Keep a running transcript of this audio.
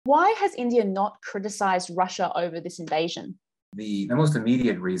Why has India not criticized Russia over this invasion? The most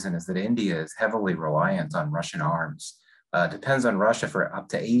immediate reason is that India is heavily reliant on Russian arms, depends on Russia for up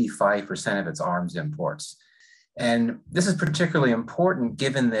to 85% of its arms imports. And this is particularly important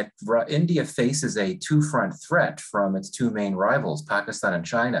given that India faces a two-front threat from its two main rivals, Pakistan and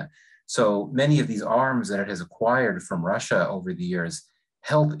China. So many of these arms that it has acquired from Russia over the years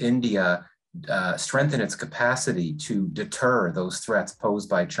help India strengthen its capacity to deter those threats posed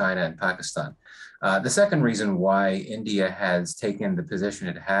by China and Pakistan. The second reason why India has taken the position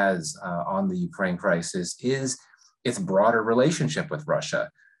it has on the Ukraine crisis is its broader relationship with Russia,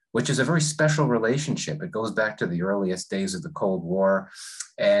 which is a very special relationship. It goes back to the earliest days of the Cold War.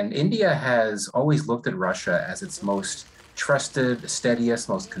 And India has always looked at Russia as its most trusted, steadiest,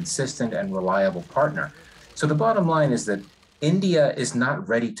 most consistent and reliable partner. So the bottom line is that India is not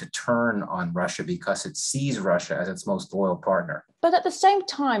ready to turn on Russia because it sees Russia as its most loyal partner. But at the same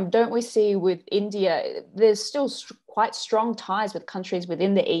time, don't we see with India, there's still quite strong ties with countries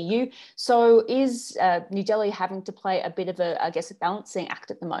within the EU. So is New Delhi having to play a bit of a balancing act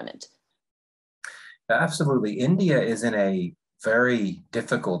at the moment? Absolutely. India is in a very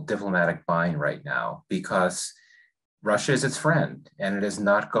difficult diplomatic bind right now because Russia is its friend, and it is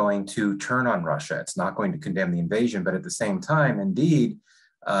not going to turn on Russia. It's not going to condemn the invasion, but at the same time, indeed,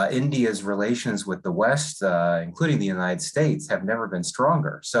 India's relations with the West, including the United States, have never been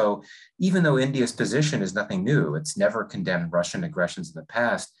stronger. So even though India's position is nothing new, it's never condemned Russian aggressions in the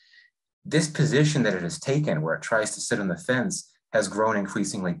past, this position that it has taken, where it tries to sit on the fence, has grown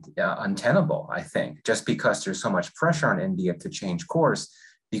increasingly untenable, I think, just because there's so much pressure on India to change course,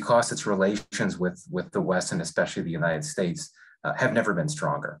 because its relations with the West, and especially the United States, have never been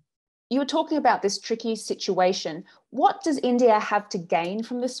stronger. You were talking about this tricky situation. What does India have to gain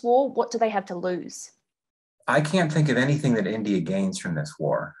from this war? What do they have to lose? I can't think of anything that India gains from this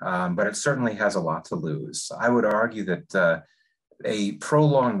war, but it certainly has a lot to lose. I would argue that a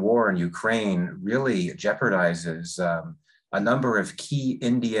prolonged war in Ukraine really jeopardizes a number of key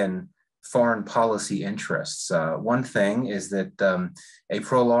Indian foreign policy interests. One thing is that a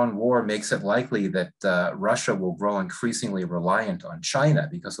prolonged war makes it likely that Russia will grow increasingly reliant on China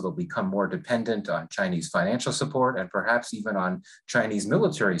because it'll become more dependent on Chinese financial support and perhaps even on Chinese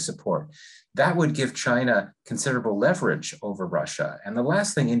military support. That would give China considerable leverage over Russia. And the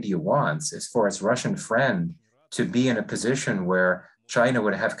last thing India wants is for its Russian friend to be in a position where China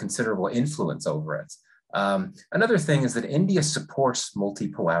would have considerable influence over it. Another thing is that India supports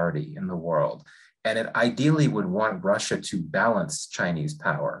multipolarity in the world, and it ideally would want Russia to balance Chinese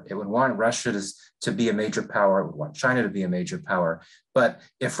power. It would want Russia to be a major power, it would want China to be a major power. But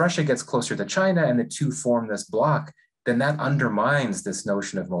if Russia gets closer to China and the two form this bloc, then that undermines this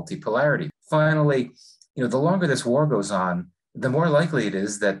notion of multipolarity. Finally, the longer this war goes on, the more likely it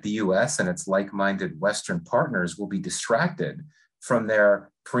is that the US and its like-minded Western partners will be distracted from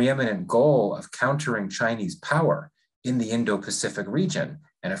their preeminent goal of countering Chinese power in the Indo-Pacific region.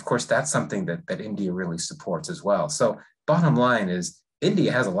 And of course, that's something that India really supports as well. So bottom line is,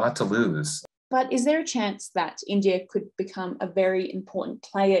 India has a lot to lose. But is there a chance that India could become a very important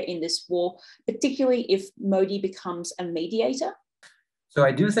player in this war, particularly if Modi becomes a mediator? So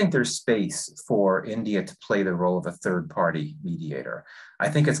I do think there's space for India to play the role of a third-party mediator. I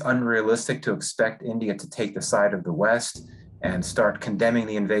think it's unrealistic to expect India to take the side of the West and start condemning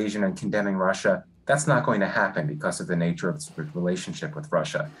the invasion and condemning Russia. That's not going to happen because of the nature of its relationship with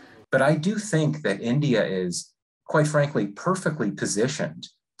Russia. But I do think that India is, quite frankly, perfectly positioned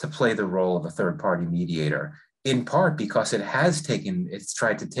to play the role of a third-party mediator, in part because it's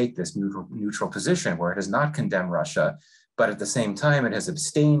tried to take this neutral position where it has not condemned Russia, but at the same time, it has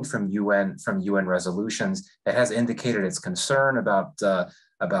abstained from UN resolutions. It has indicated its concern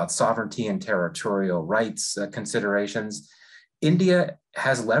about sovereignty and territorial rights considerations. India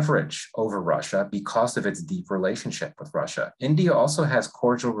has leverage over Russia because of its deep relationship with Russia. India also has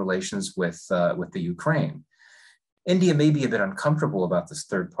cordial relations with the Ukraine. India may be a bit uncomfortable about this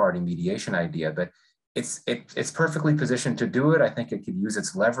third-party mediation idea, but it's perfectly positioned to do it. I think it could use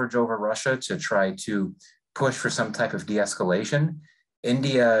its leverage over Russia to try to push for some type of de-escalation.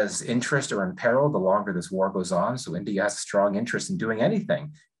 India's interests are in peril the longer this war goes on, so India has a strong interest in doing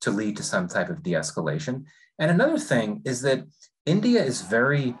anything to lead to some type of de-escalation. And another thing is that India is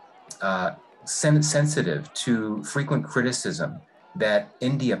very sensitive to frequent criticism that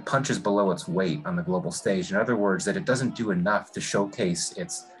India punches below its weight on the global stage. In other words, that it doesn't do enough to showcase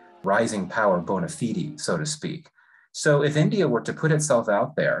its rising power bona fide, so to speak. So if India were to put itself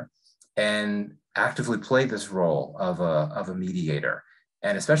out there and actively play this role of a mediator,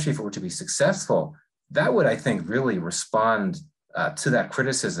 and especially if it were to be successful, that would, I think, really respond to that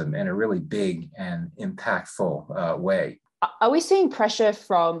criticism in a really big and impactful way. Are we seeing pressure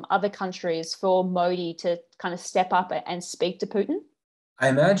from other countries for Modi to kind of step up and speak to Putin? I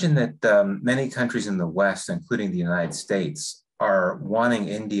imagine that many countries in the West, including the United States, are wanting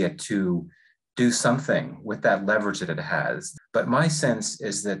India to do something with that leverage that it has. But my sense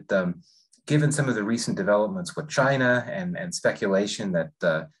is that given some of the recent developments with China and speculation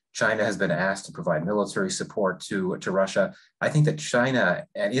that China has been asked to provide military support to Russia, I think that China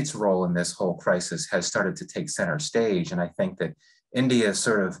and its role in this whole crisis has started to take center stage. And I think that India is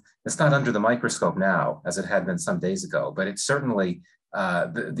it's not under the microscope now, as it had been some days ago, but it's certainly,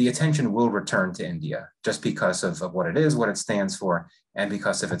 the attention will return to India just because of what it is, what it stands for, and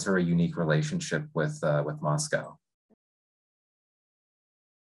because of its very unique relationship with Moscow.